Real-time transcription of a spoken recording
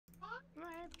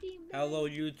Hello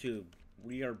YouTube,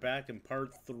 we are back in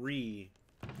part 3,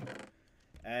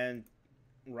 and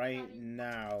right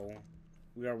now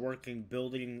we are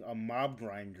building a mob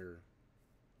grinder.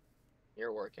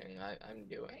 You're working. I'm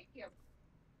doing. Yeah,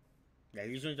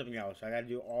 he's doing something else. I gotta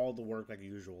do all the work like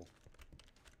usual.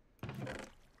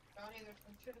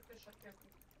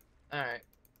 Alright.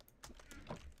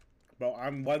 But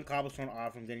I'm one cobblestone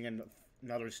off from getting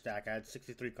another stack. I had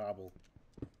 63 cobble.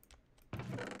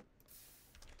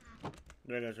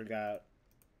 There it is, we got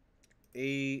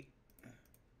 8.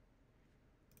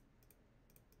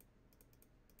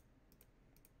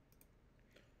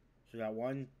 So we got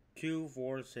 1, 2,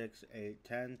 4, 6, 8,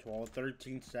 10, 12,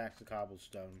 13 stacks of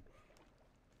cobblestone.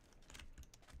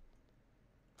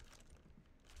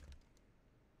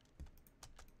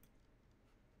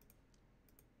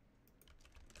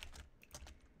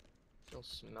 Still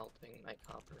smelting my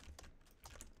copper.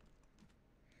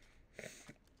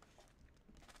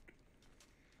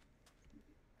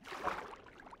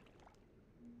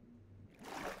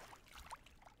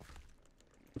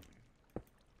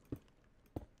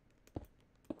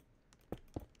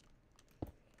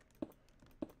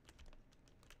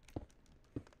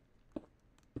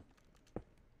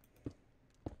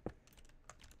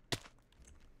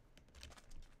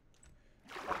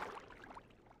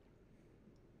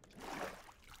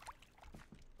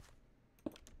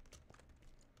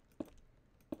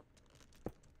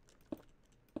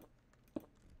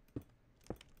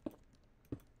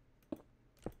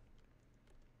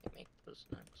 Make this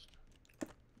next.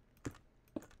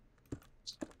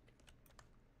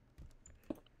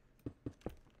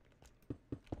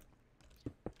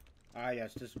 Ah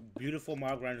yes, this beautiful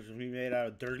mob grinder is going to be made out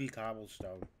of dirty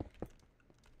cobblestone.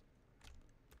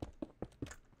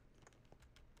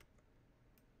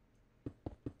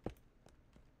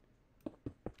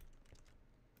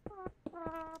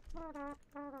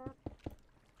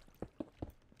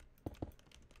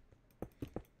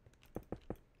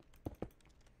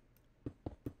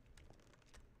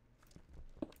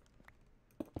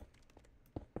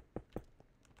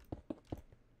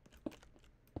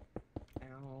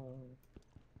 Ow.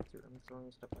 Dude, I'm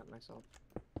throwing stuff at myself.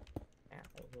 Ow.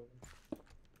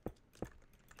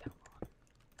 Come on.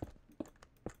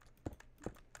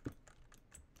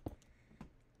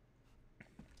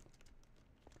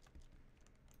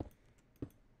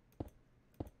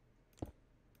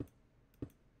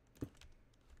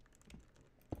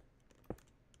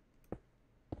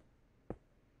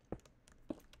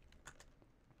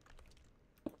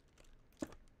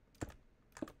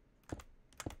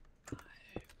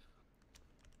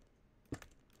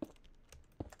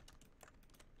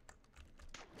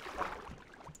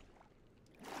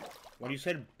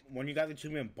 When you got the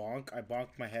 2-man bonk, I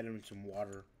bonked my head in some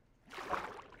water.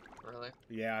 Really?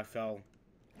 Yeah, I fell.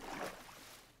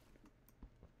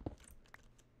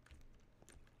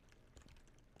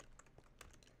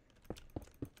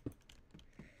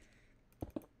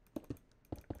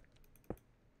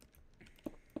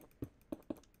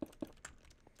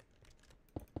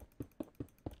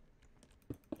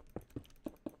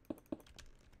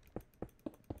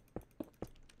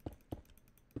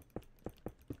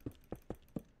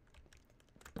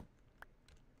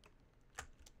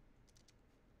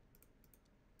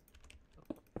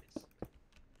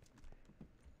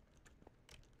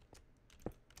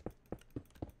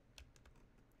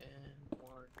 And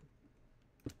more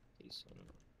decent.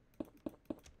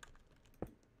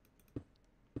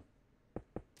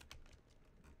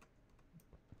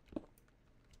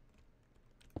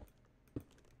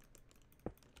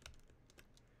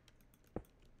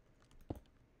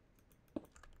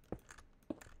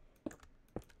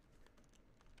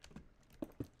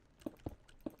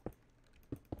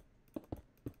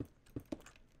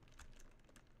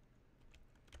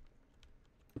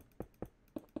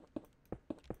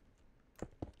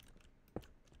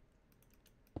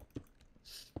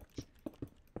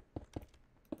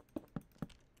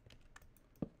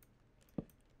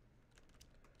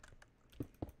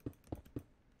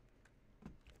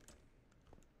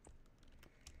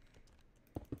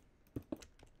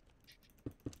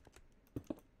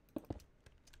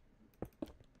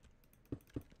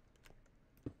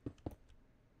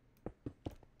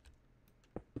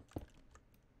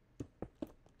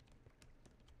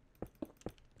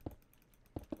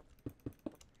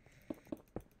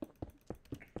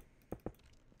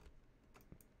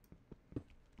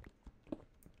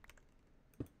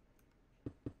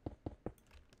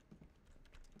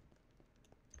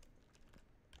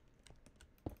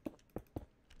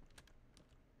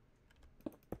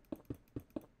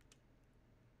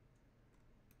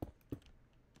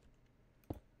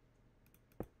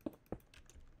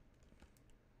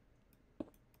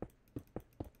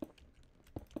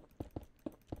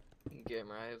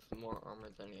 Gamer, I have more armor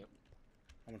than you.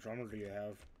 How much armor do you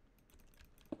have?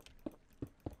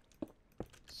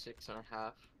 6.5.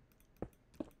 How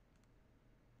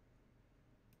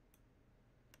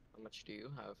much do you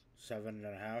have?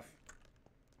 7.5.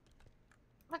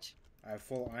 What? I have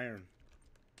full iron.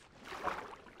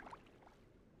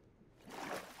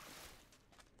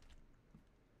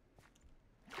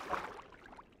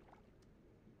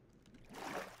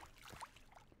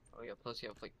 Oh yeah, plus you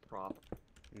have like prop.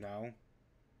 No.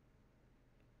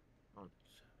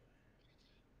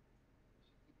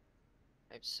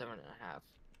 I have 7.5.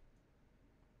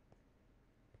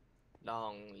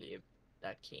 Long live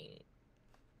that king.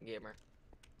 Gamer.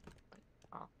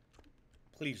 Oh.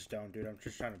 Please don't, dude. I'm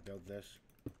just trying to build this.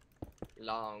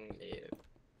 Long live.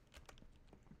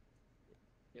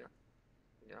 You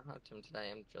know how tempted I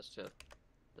am just to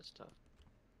this stuff.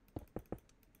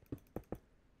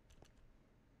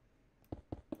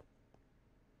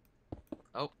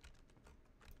 Oh.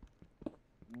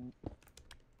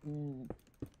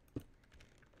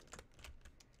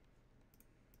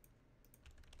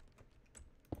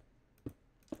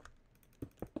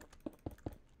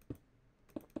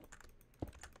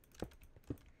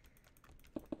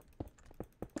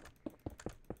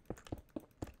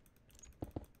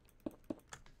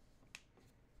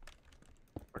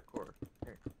 Parkour.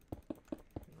 Here.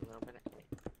 A little bit.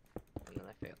 And then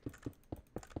I failed.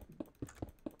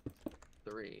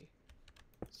 3,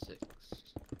 6,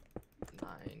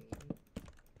 9,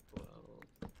 12,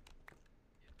 15,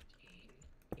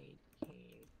 18,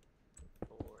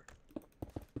 4.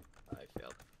 I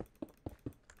failed.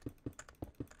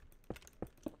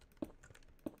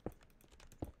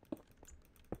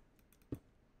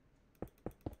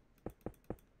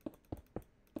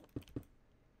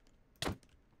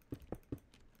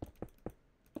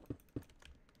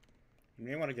 You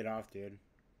may want to get off, dude.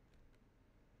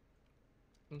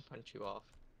 I'm gonna punch you off.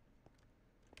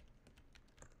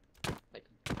 Like,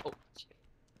 oh, shit.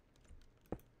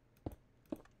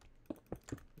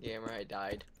 Gamer, I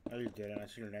died. No, you didn't. I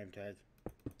see your name tag.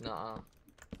 Nuh-uh.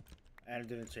 And it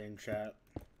didn't say in chat.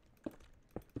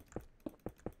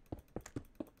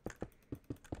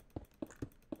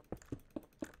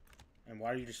 And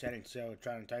why are you just standing still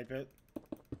trying to type it?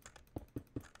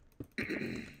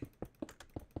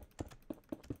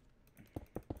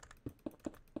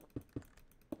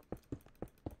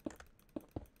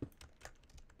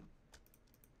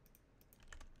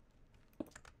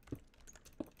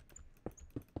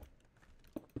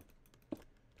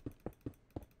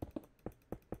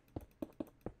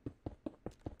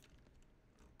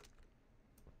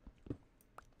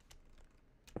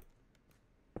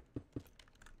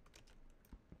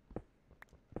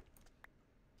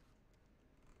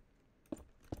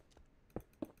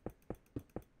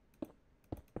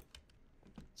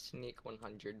 Sneak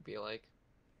 100 be like.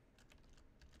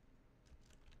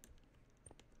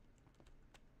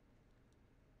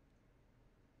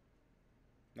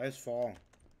 Nice fall.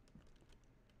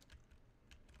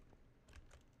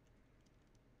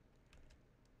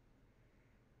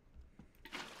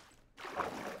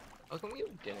 How come you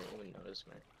didn't even notice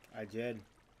me? I did.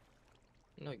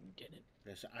 No, you didn't.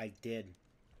 Yes, I did.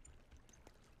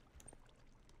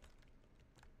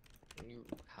 You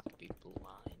have to be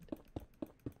blind.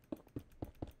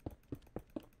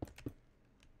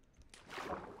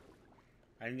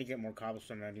 I need to get more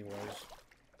cobblestone anyways.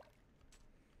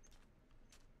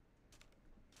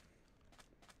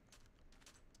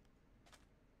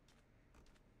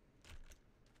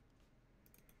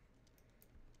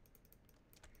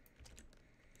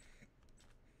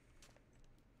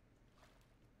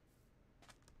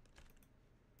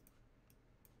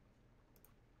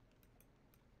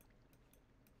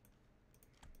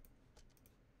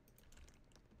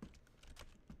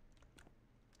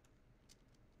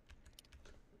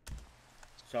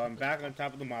 So I'm back on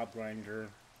top of the mob grinder,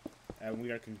 and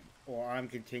we are I'm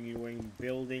continuing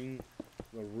building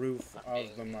the roof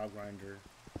of the mob grinder.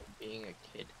 Being a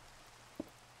kid,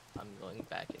 I'm going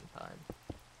back in time.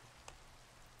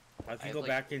 How can you go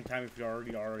back in time if you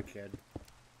already are a kid?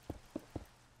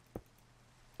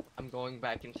 I'm going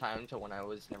back in time to when I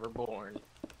was never born.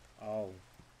 Oh.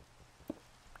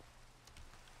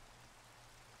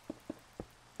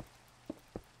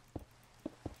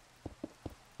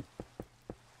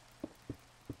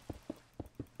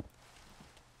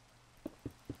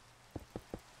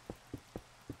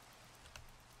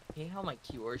 I hate how my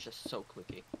keyboard is just so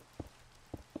clicky.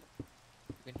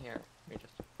 You can hear me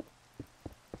just.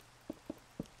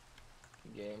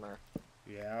 Gamer.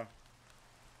 Yeah.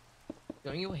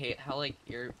 Don't you hate how like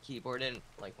your keyboard and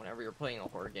like whenever you're playing a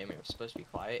horror game you're supposed to be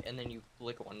quiet and then you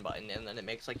flick one button and then it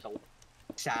makes like the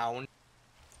sound.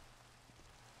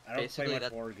 I don't Basically, play much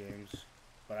that- horror games,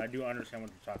 but I do understand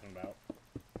what you're talking about.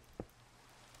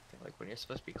 Like when you're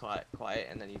supposed to be quiet,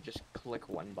 and then you just click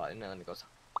one button and then it goes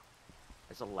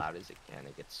as loud as it can.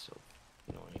 It gets so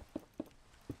annoying.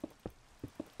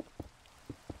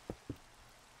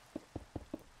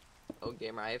 Oh,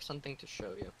 gamer, I have something to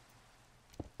show you.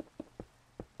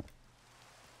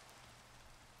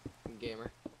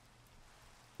 Gamer.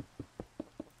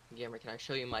 Gamer, can I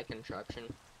show you my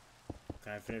contraption?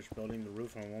 Can I finish building the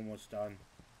roof? I'm almost done.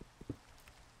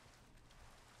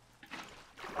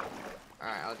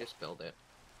 Alright, I'll just build it.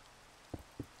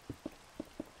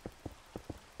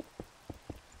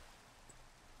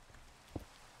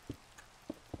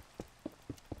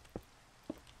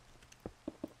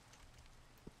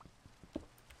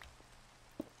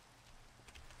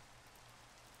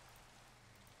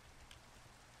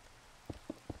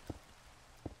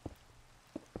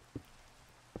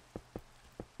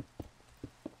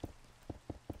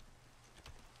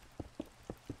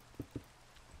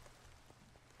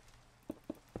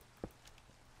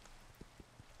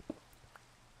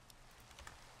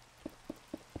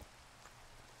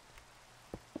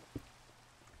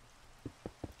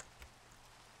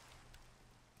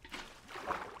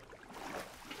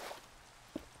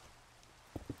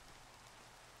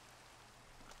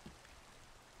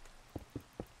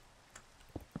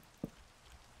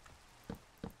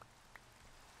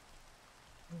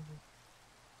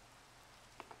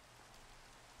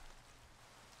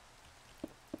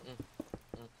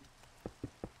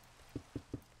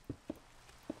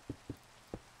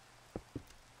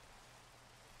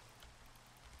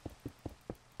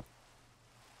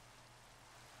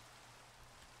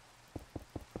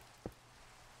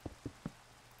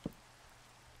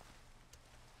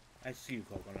 I see you,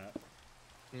 Coconut.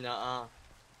 Nuh-uh.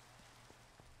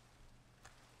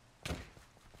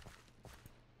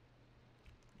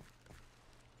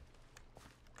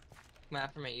 Come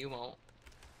after me, you won't.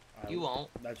 You won't.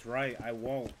 That's right, I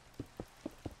won't.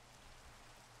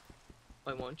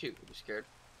 Why won't you? You scared?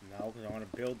 No, because I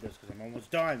want to build this, because I'm almost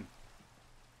done.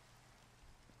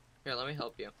 Here, let me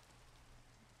help you.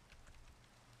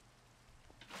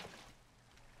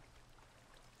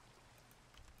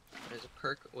 There's a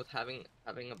perk with having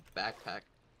a backpack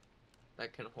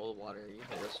that can hold water. You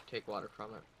can just take water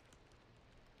from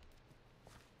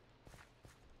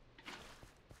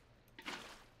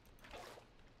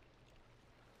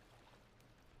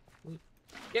it.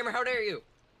 Gamer, how dare you?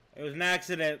 It was an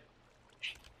accident.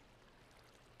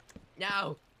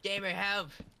 No! Gamer, help!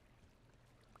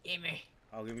 Gamer.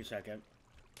 Oh, give me a second.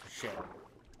 Shit.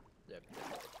 Yep.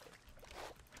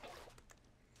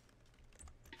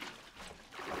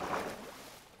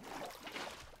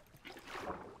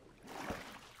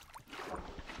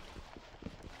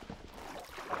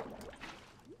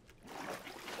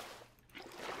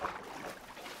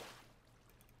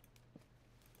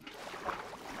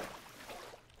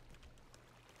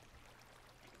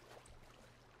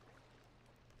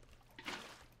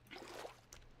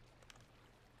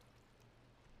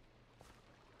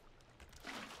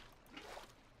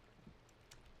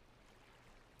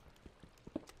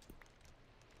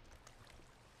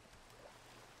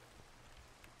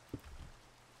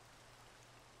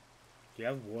 Do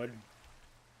you have wood?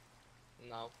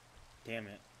 No. Damn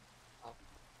it.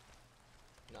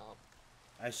 No.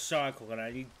 I saw it, Coconut.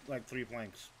 I need like 3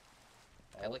 planks.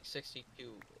 I have like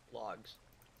 62 logs.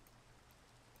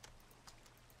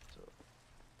 So.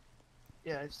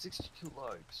 Yeah, I have 62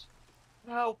 logs.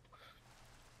 Help!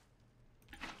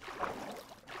 I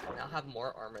now have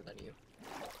more armor than you.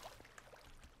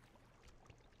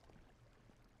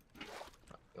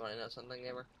 You wanna know something,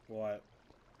 gamer? What?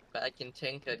 But I can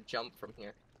tank a jump from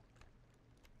here.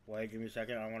 Wait, give me a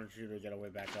second. I wanted you to get away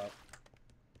back up.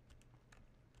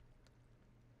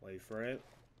 Wait for it.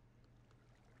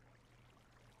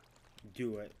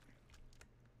 Do it.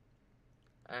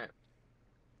 Alright.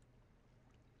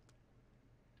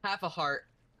 Half a heart.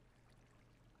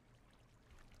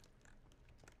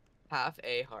 Half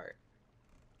a heart.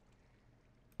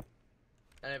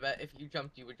 And I bet if you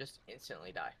jumped, you would just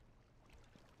instantly die.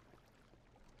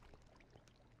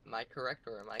 Am I correct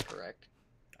or am I correct?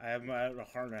 I have my a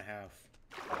heart and a half.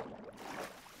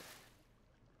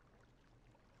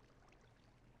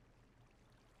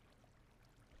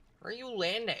 Where are you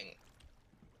landing?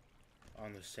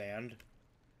 On the sand.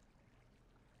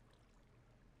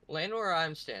 Land where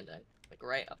I'm standing. Like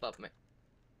right above me.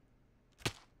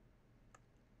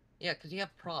 Yeah, because you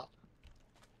have prop.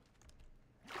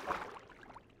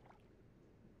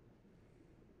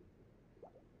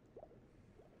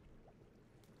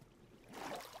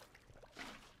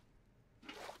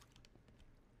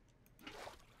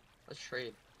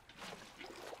 trade.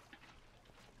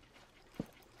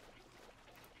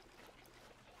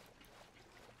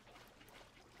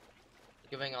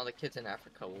 Giving all the kids in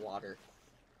Africa water.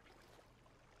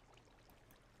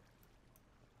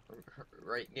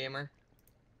 Right, gamer?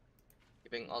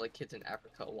 Giving all the kids in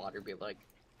Africa water be like.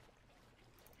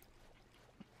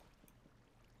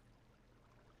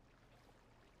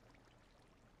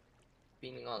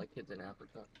 Feeding all the kids in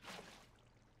Africa.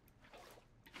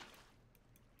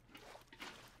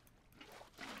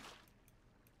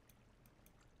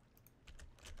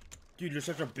 Dude, you're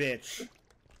such a bitch.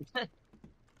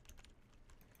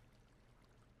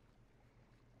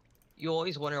 You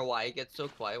always wonder why it gets so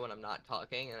quiet when I'm not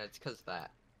talking, and it's because that.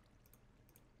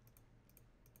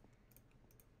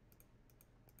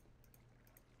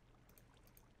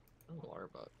 I'm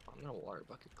gonna water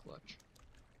bucket clutch.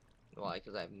 Why?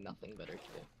 Because I have nothing better to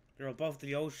do. You're above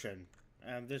the ocean,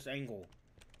 and this angle.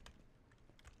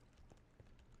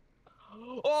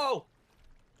 Oh!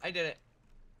 I did it.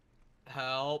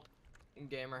 Help.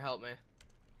 Gamer, help me.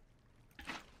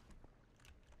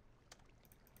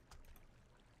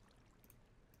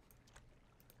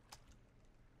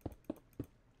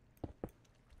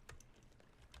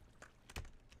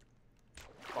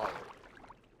 Oh.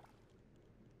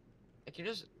 I can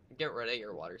just get rid of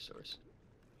your water source.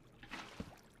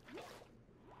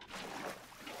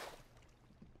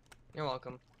 You're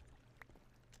welcome.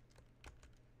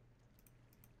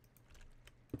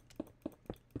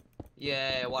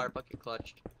 Yeah, water bucket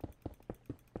clutched.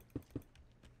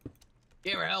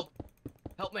 Gamer, help!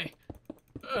 Help me!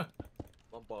 Ugh.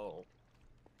 My bow.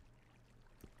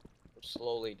 I'm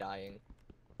slowly dying.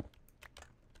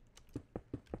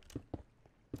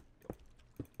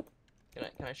 Can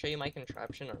I show you my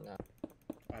contraption or not?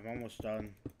 I'm almost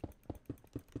done.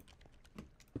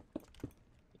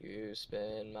 You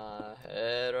spin my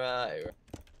head right.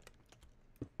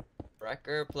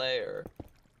 Record player.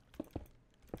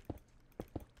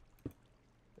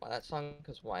 Why that song?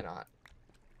 Because why not?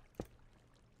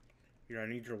 Here, I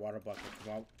need your water bucket.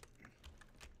 Come out.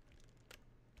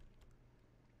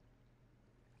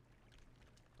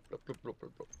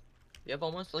 You have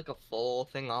almost like a full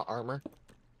thing of armor.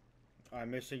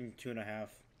 I'm missing 2.5.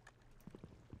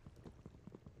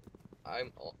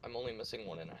 I'm only missing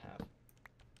 1.5.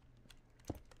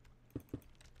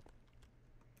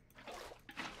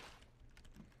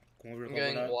 Can we I'm recover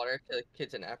getting that? water to the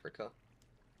kids in Africa.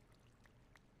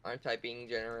 Aren't I being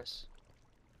generous?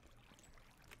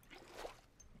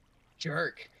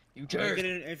 Jerk! You jerk! Get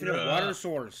an infinite water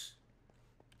source.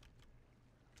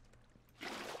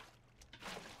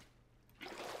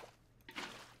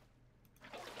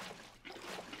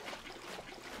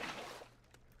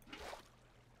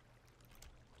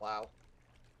 Wow.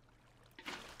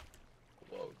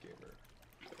 Whoa, gamer.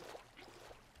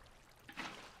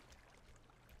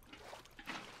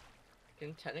 I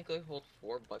can technically hold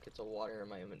 4 buckets of water in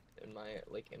my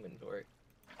like inventory.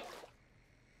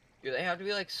 Do they have to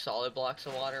be like solid blocks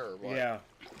of water or what? Yeah.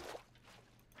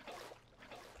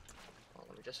 Oh,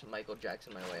 let me just Michael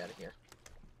Jackson my way out of here.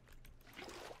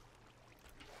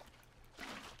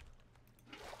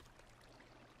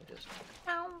 I just.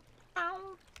 Ow,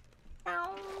 ow,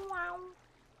 ow, ow.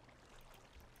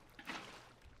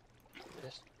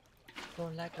 Just go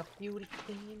like a beauty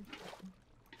queen.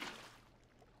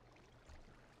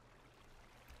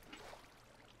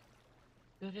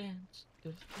 Good dance,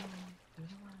 good fun, good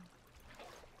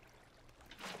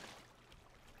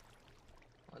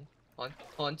fun.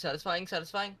 On, satisfying,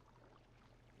 satisfying.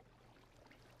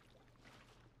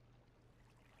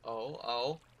 Oh,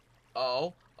 oh,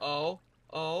 oh, oh,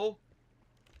 oh,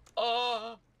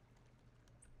 oh.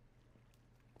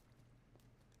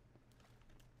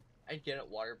 I get it,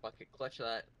 water bucket clutch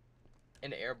that.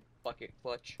 An air bucket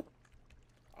clutch.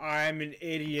 I'm an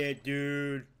idiot,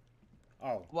 dude.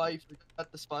 Oh. Why, you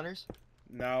forgot the spawners?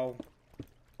 No.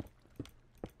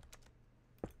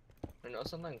 I know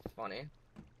something funny.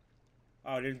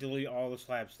 Oh, I didn't delete all the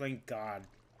slabs. Thank God.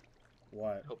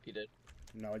 What? I hope you did.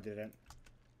 No, I didn't.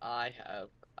 I have.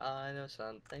 I know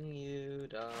something you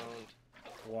don't.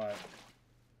 What?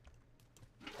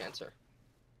 Cancer.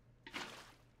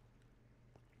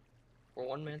 For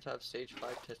one man to have stage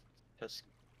 5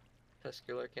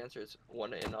 testicular cancer, it's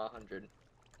 1 in 100.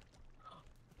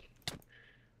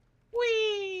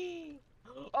 Whee!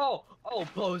 Oh,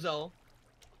 bozo!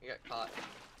 You got caught.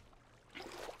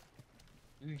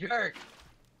 You jerk!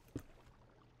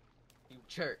 You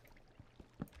jerk.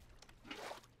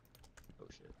 Oh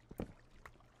shit.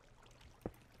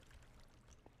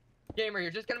 Gamer,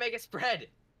 you're just gonna make it spread!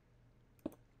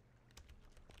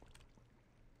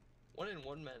 1 in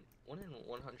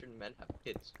 100 men have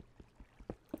kids.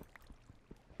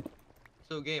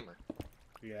 So gamer,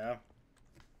 Yeah.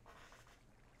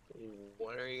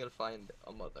 when are you gonna find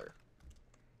a mother?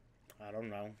 I don't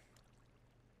know.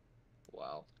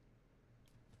 Wow.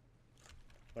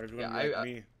 What if you're Yeah, gonna be like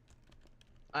me?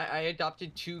 I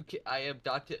adopted I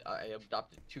adopted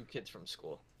 2 kids from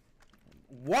school.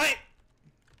 What?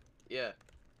 Yeah.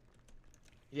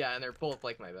 Yeah, and they're both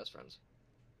like my best friends.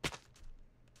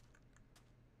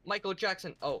 Michael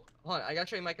Jackson. Oh, hold on. I gotta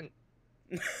show you Mike and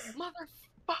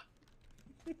motherfuck.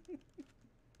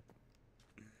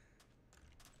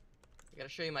 I gotta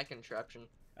show you my contraption.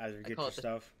 As you I get call your it the...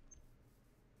 stuff.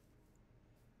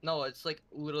 No, it's like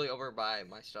literally over by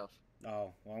my stuff.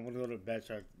 Oh, well, I'm gonna go to bed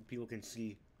so people can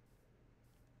see.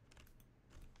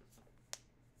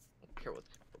 I don't care what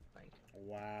people think.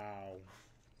 Wow.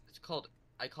 It's called.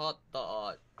 I call it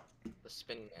the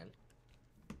spinning man.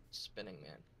 Spinning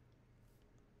man.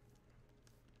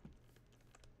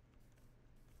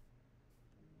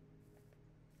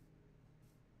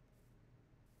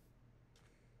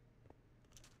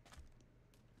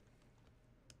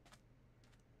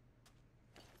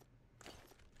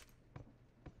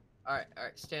 All right.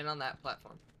 Stand on that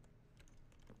platform.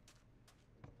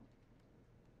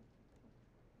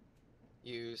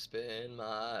 You spin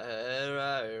my head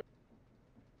right,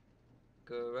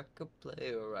 record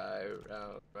play right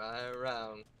round, right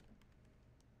round.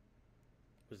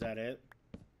 Was that it?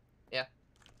 Yeah.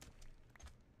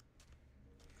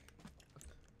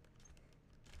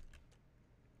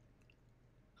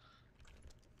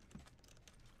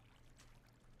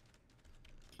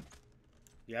 Do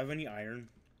you have any iron?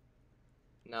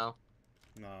 No,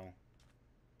 No.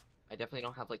 I definitely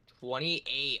don't have like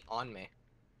 28 on me.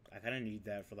 I kind of need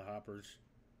that for the hoppers.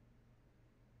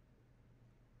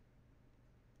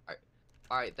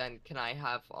 All right, then can I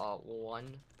have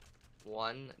one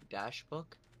dash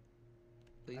book,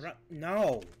 please? I'm not,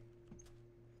 no.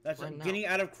 That's Right now. getting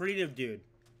out of creative, dude.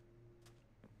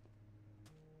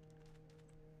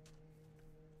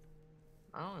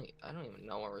 I don't even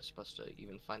know where we're supposed to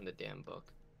even find the damn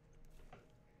book.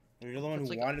 You're the one It's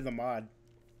who like wanted the mod.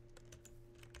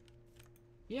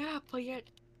 Yeah, play it.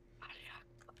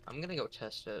 I'm gonna go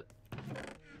test it.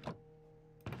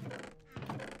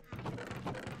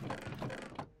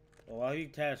 Well, while he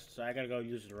tests, I gotta go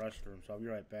use the restroom, so I'll be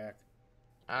right back.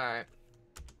 Alright.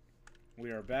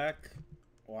 We are back.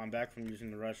 Well, I'm back from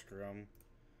using the restroom.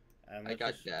 And I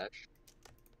got dash.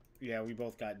 Yeah, we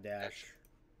both got dash.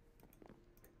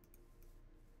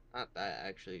 Not that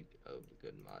actually a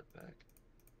good mod pack.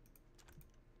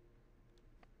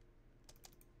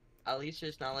 At least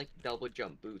it's not like double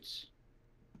jump boots.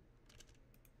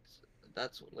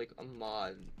 That's like a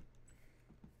mod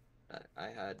that I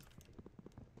had.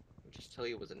 I'll just tell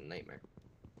you it was a nightmare.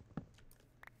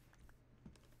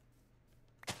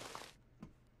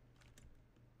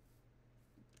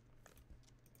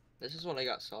 This is what I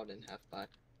got sawed in half by.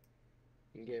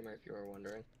 Gamer, if you were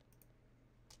wondering.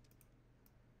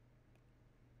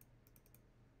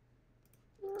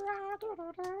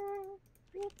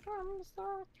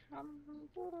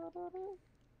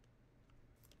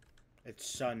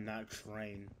 It's sun, not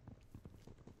train.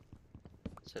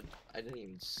 Said I didn't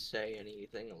even say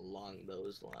anything along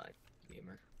those lines,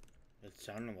 gamer. It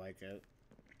sounded like it.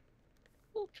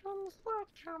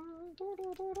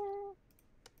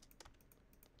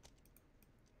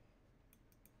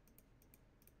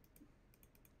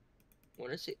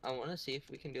 I wanna see if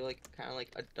we can do like kind of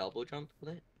like a double jump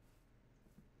with it.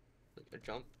 Like a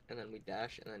jump and then we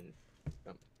dash and then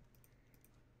jump.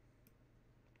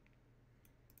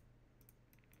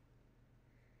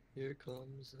 Here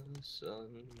comes the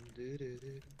sun. Do -do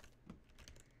 -do.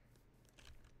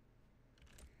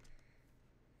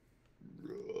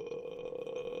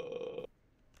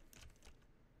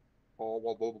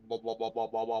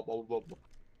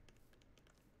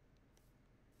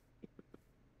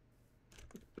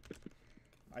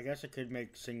 I guess I could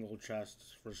make single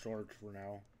chests for storage for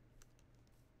now.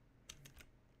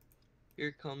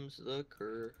 Here comes the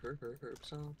curve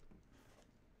song.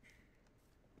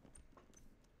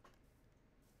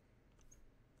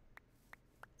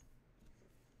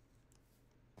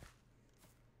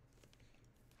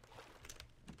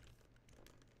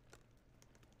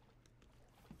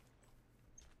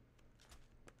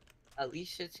 At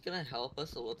least it's gonna help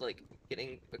us with like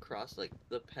getting across like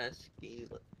the pesky.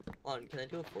 Hold on, can I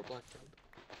do a 4-block jump?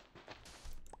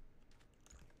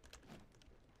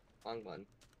 Long one.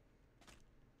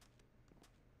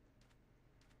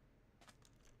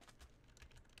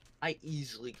 I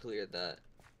easily cleared that.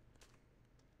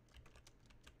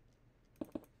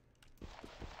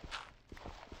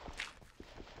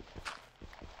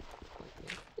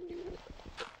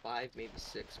 5, maybe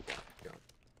 6 block jump.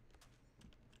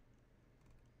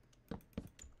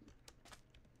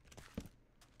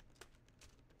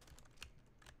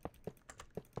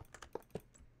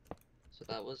 So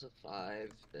that was a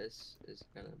 5. This is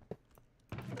gonna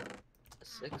a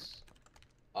 6.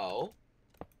 Oh.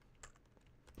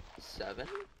 7.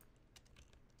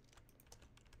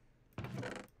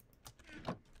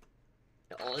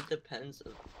 It all depends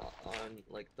on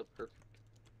like the perfect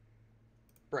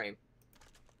frame.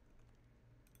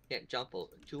 Can't jump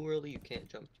too early. You can't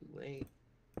jump too late.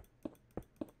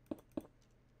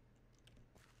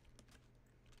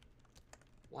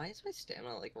 Why is my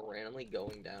stamina like randomly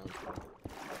going down?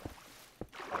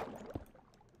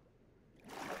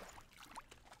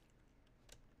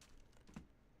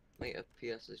 My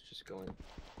FPS is just going.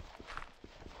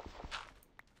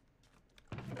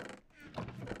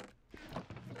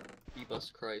 Bus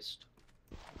Christ.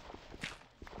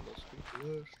 Must be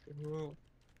blessed and wrong.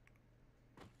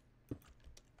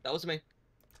 That was me.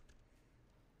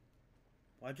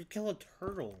 Why'd you kill a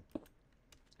turtle?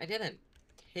 I didn't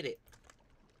hit it.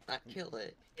 Not kill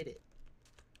it. Hit it.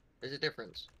 There's a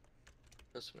difference.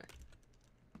 Trust me.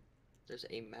 There's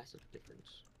a massive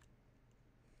difference.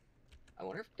 I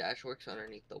wonder if dash works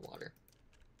underneath the water.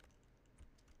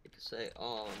 You could say,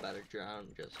 oh, I'm about to drown,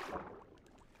 just...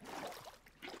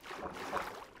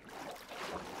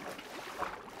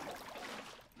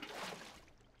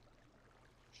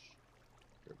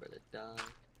 You're about to die.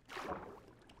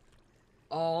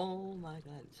 Oh my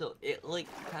god. So it like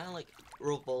kind of like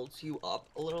revolts you up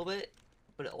a little bit,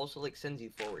 but it also like sends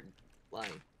you forward flying.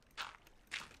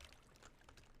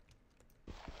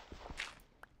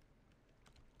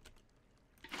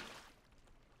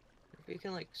 If you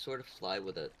can like sort of fly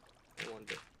with it, I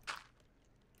wonder.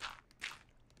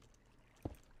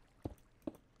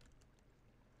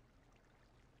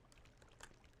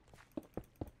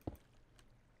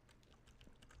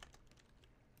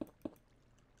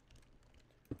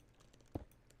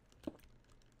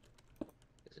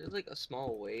 Is there like a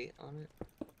small weight on it?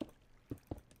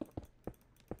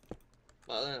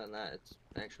 Well, other than that, it's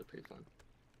actually pretty fun.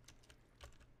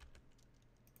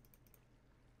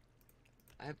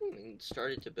 I haven't even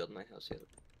started to build my house yet.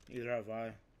 Neither have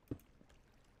I.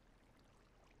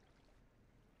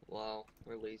 Wow,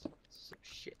 we're lazy. Some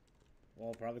shit.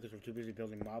 Well, probably because we're too busy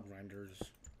building mob grinders.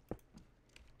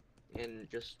 And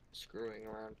just screwing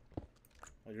around.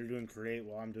 Well, you're doing create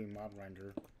while I'm doing mob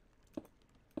grinder.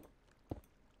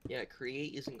 Yeah,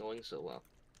 create isn't going so well.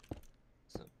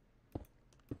 So,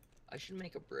 I should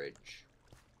make a bridge.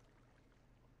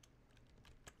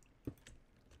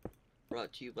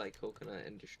 Brought to you by Coconut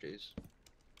Industries.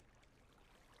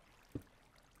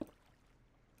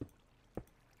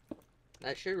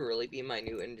 That should really be my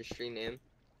new industry name.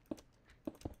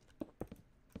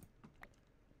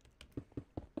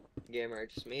 Gamer, I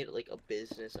just made like a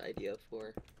business idea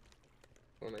for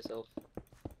myself.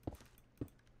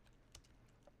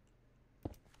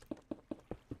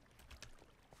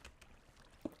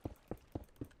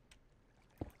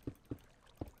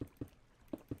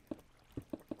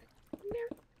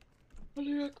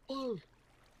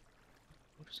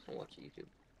 I'm just gonna watch YouTube.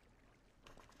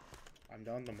 I'm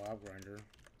done the mob grinder.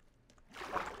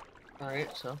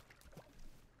 Alright, so.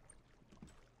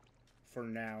 For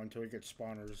now, until we get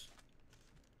spawners.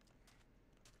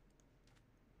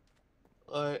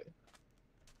 Alright.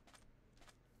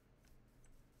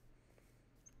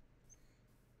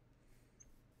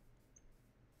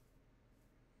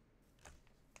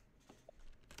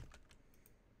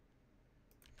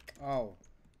 Oh,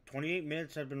 28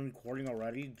 minutes I've been recording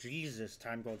already? Jesus,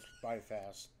 time goes by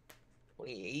fast.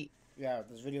 28? Yeah,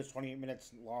 this video is 28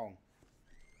 minutes long.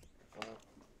 Wow.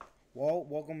 Well,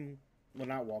 welcome. Well,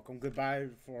 not welcome. Goodbye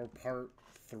for part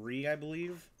 3, I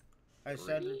believe. I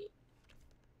said.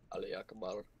 Ali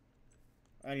Akbar.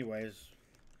 Anyways.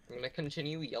 I'm gonna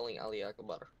continue yelling Ali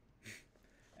Akbar.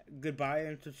 Goodbye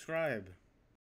and subscribe.